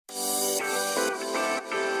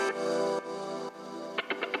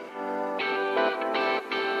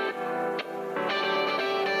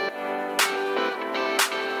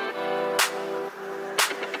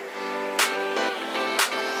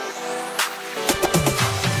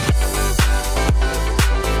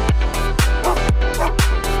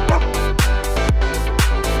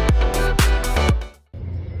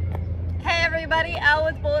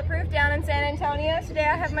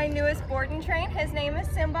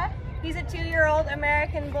He's a 2-year-old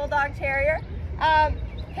American Bulldog Terrier.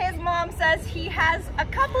 His mom says he has a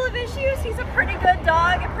couple of issues. He's a pretty good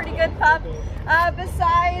dog, a pretty good pup.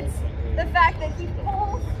 Besides the fact that he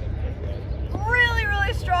pulls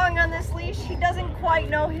really strong on this leash, he doesn't quite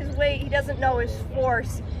know his weight, he doesn't know his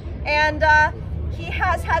force. And he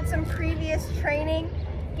has had some previous training.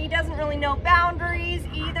 He doesn't really know boundaries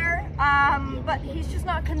either, but he's just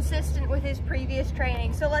not consistent with his previous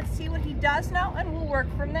training. So let's see what he does now and we'll work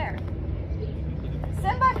from there.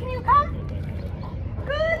 Simba, can you come?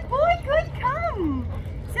 Good boy, good, come.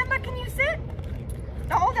 Simba, can you sit?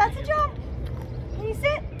 Oh, that's a jump. Can you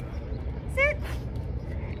sit? Sit.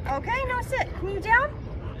 Okay, now sit. Can you down?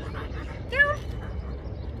 Down.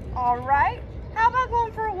 All right. How about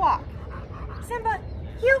going for a walk? Simba,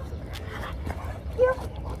 heel. Heel.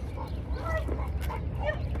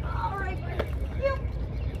 Heel. All right, heel.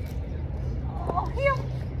 Oh, heel.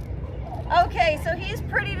 Okay, so he's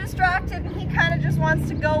pretty distracted and he kind of just wants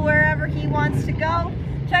to go wherever he wants to go.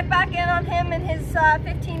 Check back in on him in his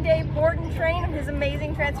 15-day board and train and his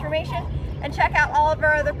amazing transformation, and check out all of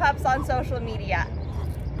our other pups on social media.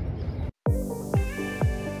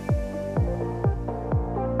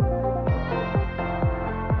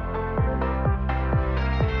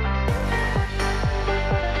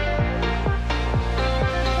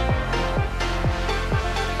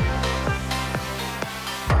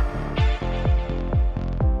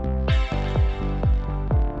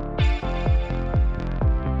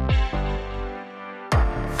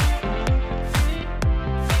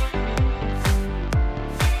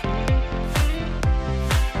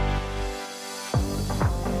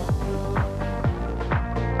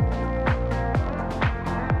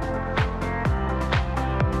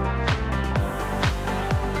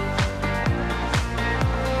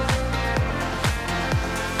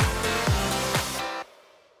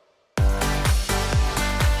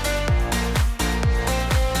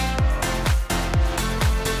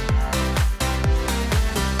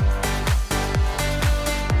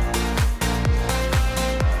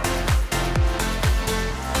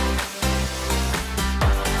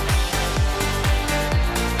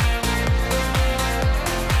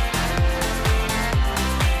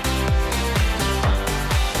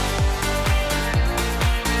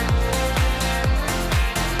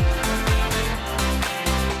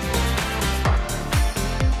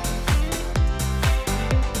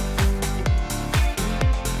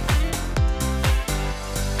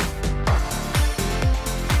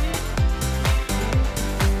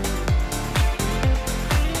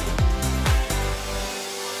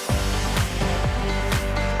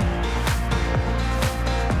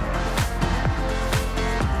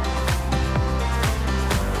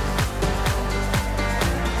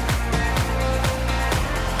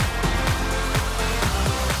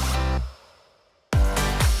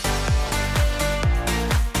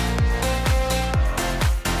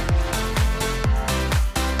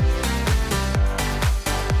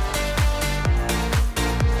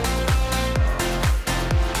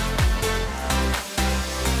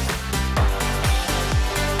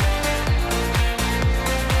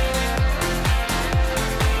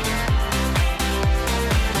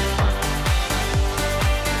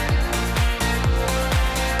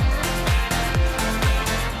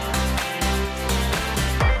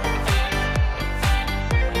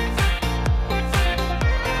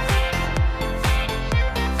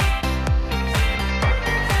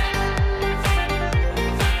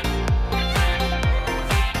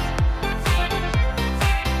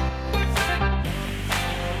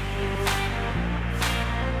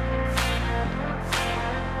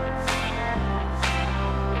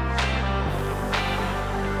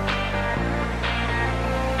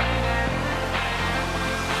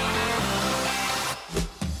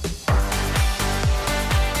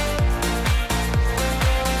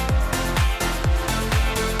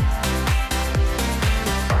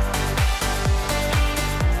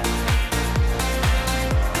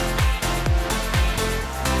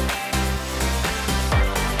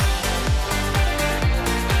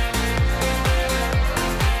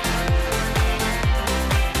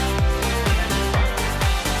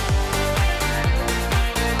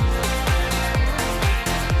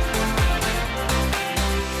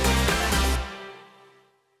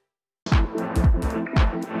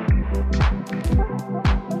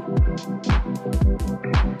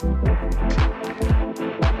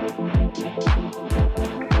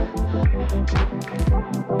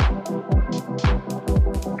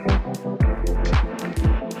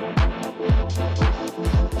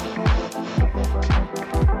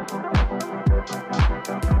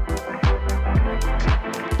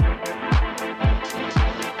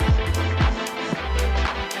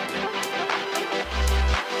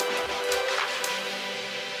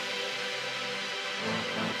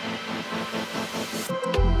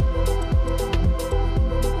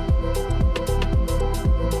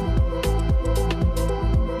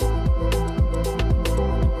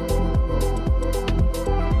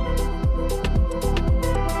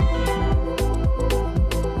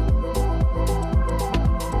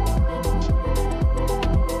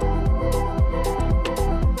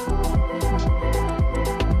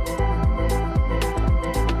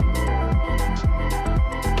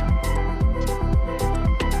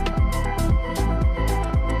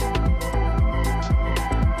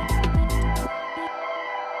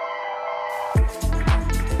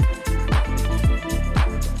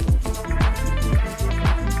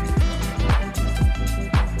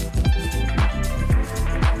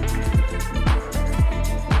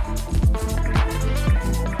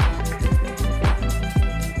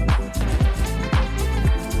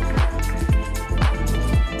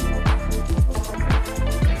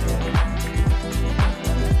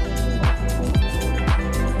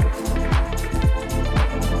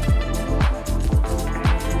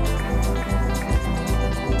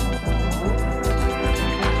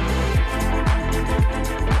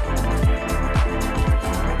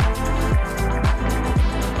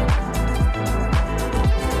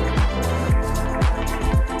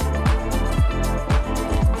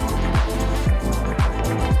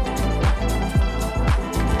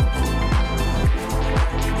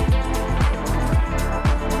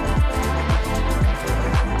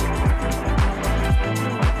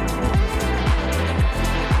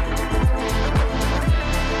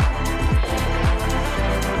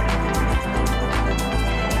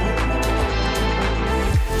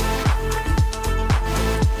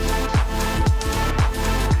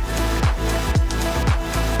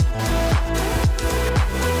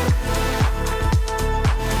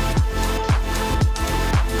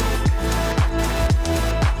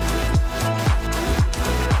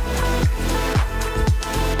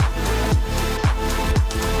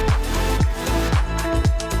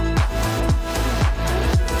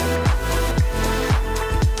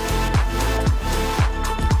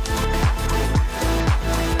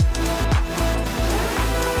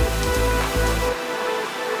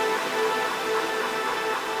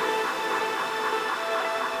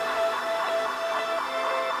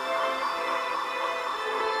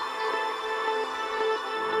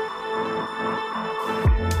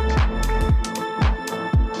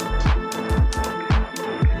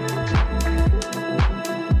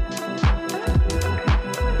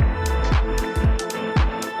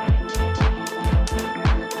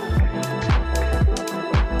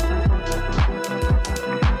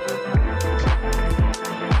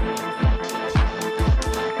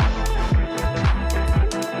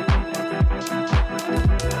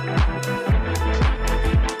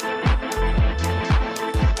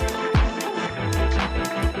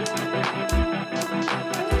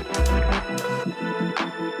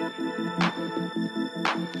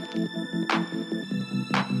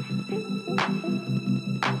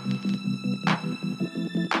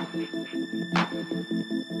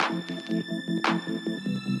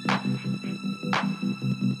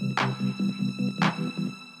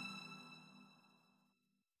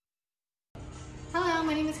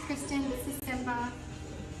 Kristen, this is Simba.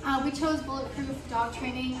 We chose Bulletproof Dog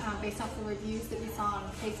Training based off the reviews that we saw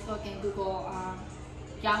on Facebook and Google,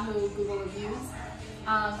 Yahoo Google reviews.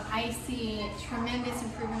 I see tremendous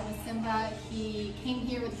improvement with Simba. He came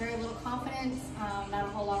here with very little confidence, not a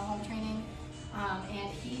whole lot of home training,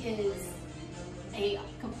 and he is a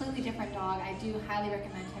completely different dog. I do highly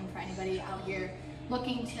recommend him for anybody out here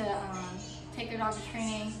looking to take their dog to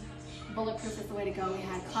training. Bulletproof is the way to go. We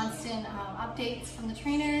had constant updates from the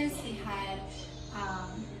trainers. We had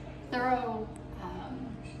thorough,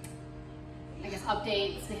 I guess,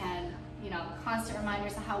 updates. We had, constant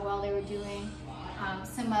reminders of how well they were doing.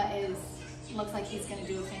 Simba looks like he's going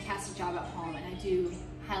to do a fantastic job at home, and I do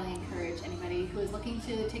highly encourage anybody who is looking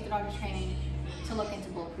to take their dog to training to look into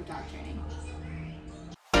Bulletproof Dog Training.